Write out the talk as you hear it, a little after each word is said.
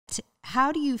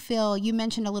how do you feel? You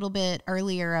mentioned a little bit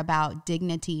earlier about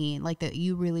dignity, like that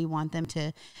you really want them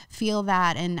to feel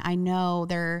that. And I know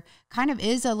there kind of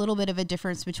is a little bit of a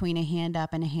difference between a hand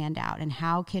up and a handout. And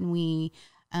how can we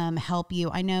help you?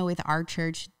 I know with our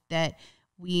church that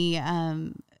we,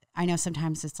 I know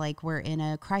sometimes it's like we're in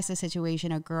a crisis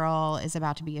situation, a girl is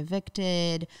about to be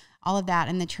evicted, all of that.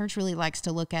 And the church really likes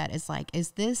to look at is like,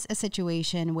 is this a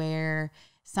situation where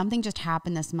something just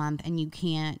happened this month and you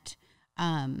can't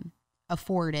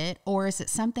afford it? Or is it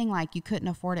something like you couldn't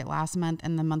afford it last month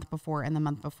and the month before and the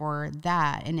month before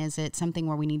that? And is it something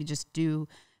where we need to just do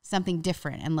something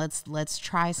different and let's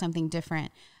try something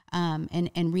different?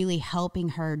 And really helping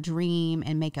her dream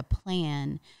and make a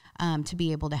plan to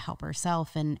be able to help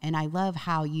herself. And I love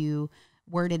how you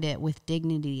worded it with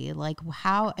dignity. Like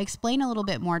explain a little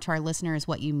bit more to our listeners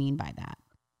what you mean by that.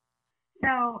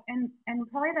 So, and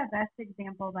probably the best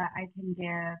example that I can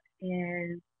give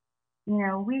is,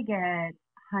 we get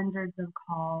hundreds of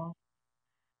calls,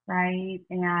 right?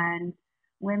 And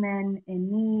women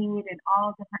in need and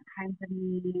all different kinds of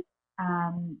needs.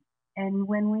 And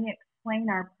when we explain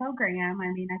our program,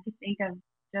 I mean, I could think of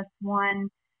just one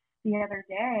the other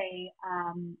day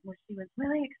where she was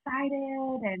really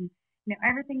excited and,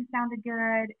 everything sounded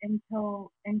good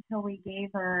until we gave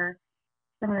her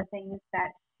some of the things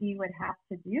that she would have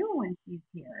to do when she's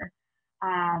here.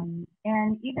 And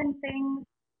even things,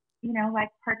 like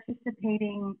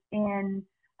participating in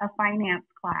a finance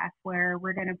class where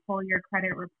we're going to pull your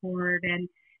credit report. And,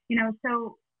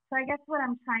 so I guess what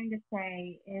I'm trying to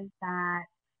say is that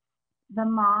the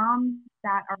moms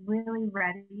that are really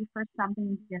ready for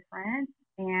something different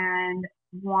and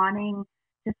wanting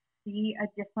to see a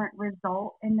different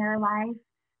result in their life,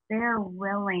 they're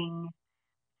willing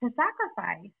to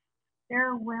sacrifice.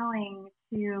 They're willing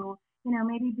to,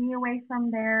 maybe be away from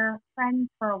their friends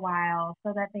for a while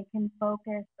so that they can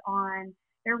focus on,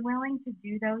 they're willing to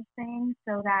do those things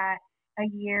so that a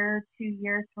year, 2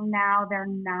 years from now, they're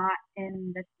not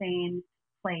in the same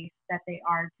place that they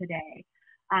are today.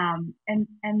 And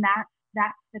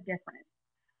that's the difference.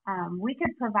 We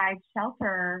could provide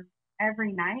shelter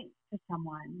every night to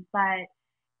someone, but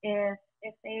if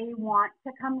they want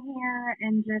to come here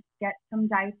and just get some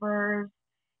diapers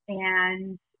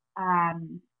and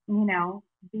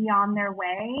be on their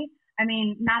way, I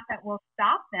mean, not that we'll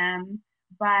stop them,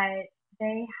 but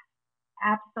they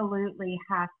absolutely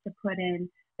have to put in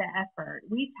the effort.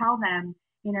 We tell them,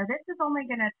 this is only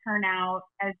going to turn out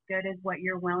as good as what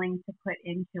you're willing to put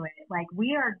into it. Like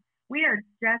we are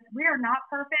not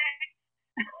perfect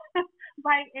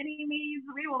by any means.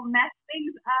 We will mess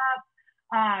things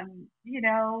up,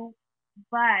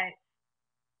 but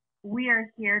we are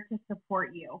here to support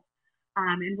you.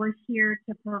 And we're here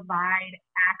to provide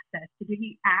access, to give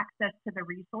you access to the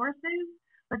resources.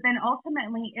 But then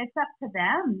ultimately, it's up to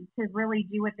them to really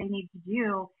do what they need to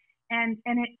do. And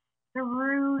it's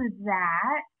through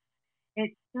that,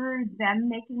 it's through them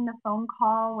making the phone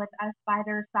call with us by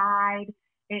their side.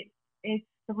 It's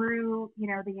through,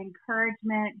 the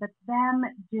encouragement, but them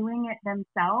doing it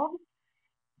themselves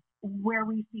where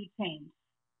we see change.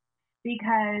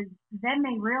 Because then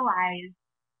they realize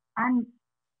I'm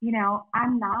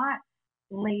not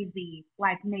lazy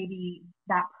like maybe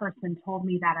that person told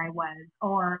me that I was,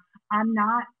 or I'm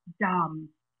not dumb.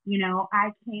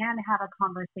 I can have a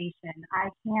conversation. I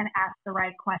can ask the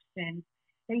right questions.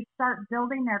 They start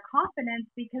building their confidence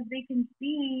because they can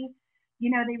see,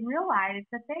 they realize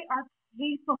that they are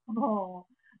capable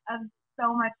of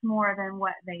so much more than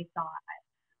what they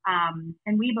thought.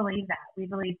 And we believe that. We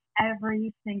believe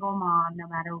every single mom, no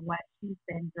matter what she's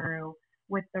been through,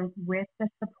 with the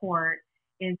support,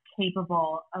 is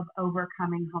capable of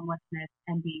overcoming homelessness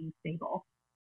and being stable.